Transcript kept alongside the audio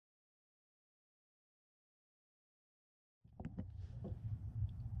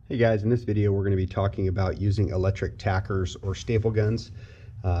Hey guys, in this video we're going to be talking about using electric tackers or staple guns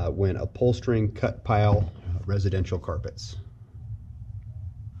when upholstering cut pile residential carpets.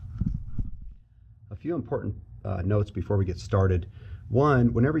 A few important notes before we get started.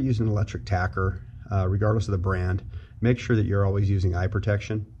 One, whenever you use an electric tacker, regardless of the brand, make sure that you're always using eye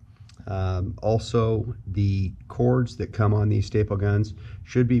protection. Also, the cords that come on these staple guns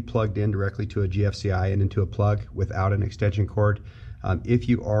should be plugged in directly to a GFCI and into a plug without an extension cord. If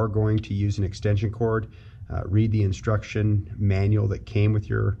you are going to use an extension cord, read the instruction manual that came with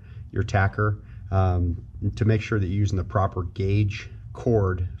your tacker to make sure that you're using the proper gauge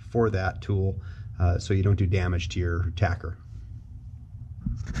cord for that tool so you don't do damage to your tacker.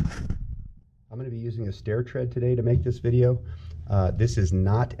 I'm going to be using a stair tread today to make this video. This is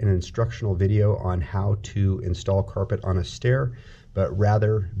not an instructional video on how to install carpet on a stair, but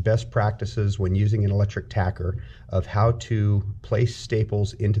rather best practices when using an electric tacker of how to place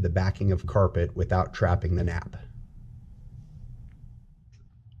staples into the backing of carpet without trapping the nap.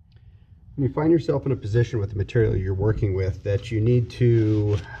 When you find yourself in a position with the material you're working with that you need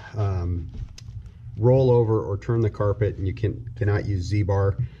to roll over or turn the carpet, and you cannot use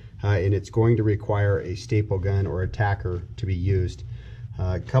Z-bar, and it's going to require a staple gun or a tacker to be used.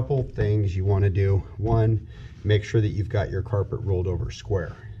 A couple things you want to do. One, make sure that you've got your carpet rolled over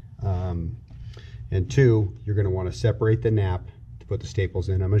square. And two, you're going to want to separate the nap to put the staples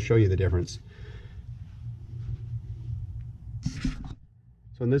in. I'm going to show you the difference.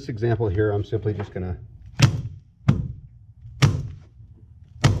 So in this example here, I'm simply just going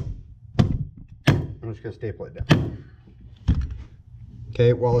to staple it down.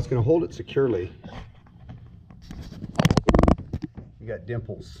 Okay, while it's going to hold it securely, you got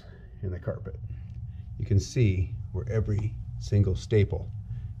dimples in the carpet. You can see where every single staple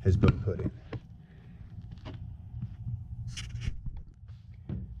has been put in.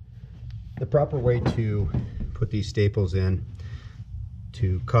 The proper way to put these staples in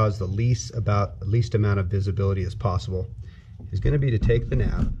to cause the least amount of visibility as possible is going to be to take the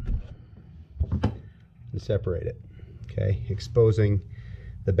nap and separate it, okay, exposing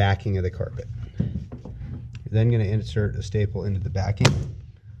the backing of the carpet. You're then going to insert a staple into the backing.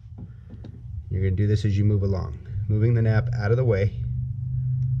 You're going to do this as you move along, moving the nap out of the way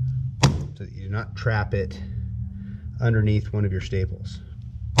so that you do not trap it underneath one of your staples.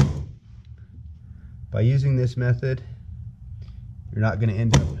 By using this method, you're not going to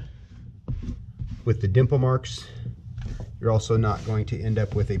end up with the dimple marks. You're also not going to end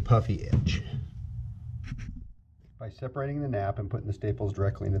up with a puffy edge. By separating the nap and putting the staples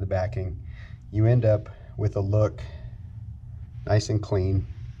directly into the backing, you end up with a look nice and clean,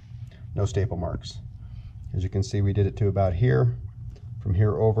 no staple marks. As you can see, we did it to about here. From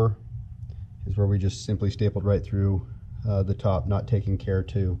here over is where we just simply stapled right through the top, not taking care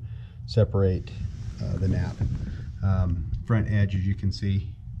to separate the nap. Front edge, as you can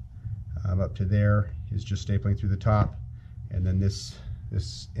see, up to there is just stapling through the top, and then this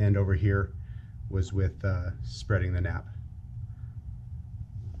end over here was with spreading the nap.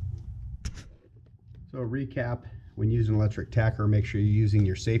 So a recap, when using an electric tacker, make sure you're using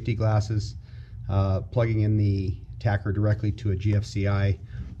your safety glasses, plugging in the tacker directly to a GFCI,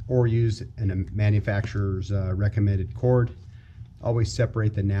 or use a manufacturer's recommended cord. Always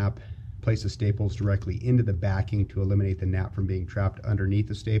separate the nap, place the staples directly into the backing to eliminate the nap from being trapped underneath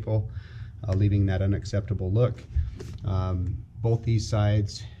the staple, leaving that unacceptable look. Both these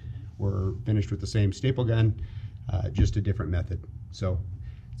sides were finished with the same staple gun, just a different method. So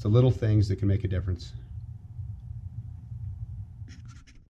it's the little things that can make a difference.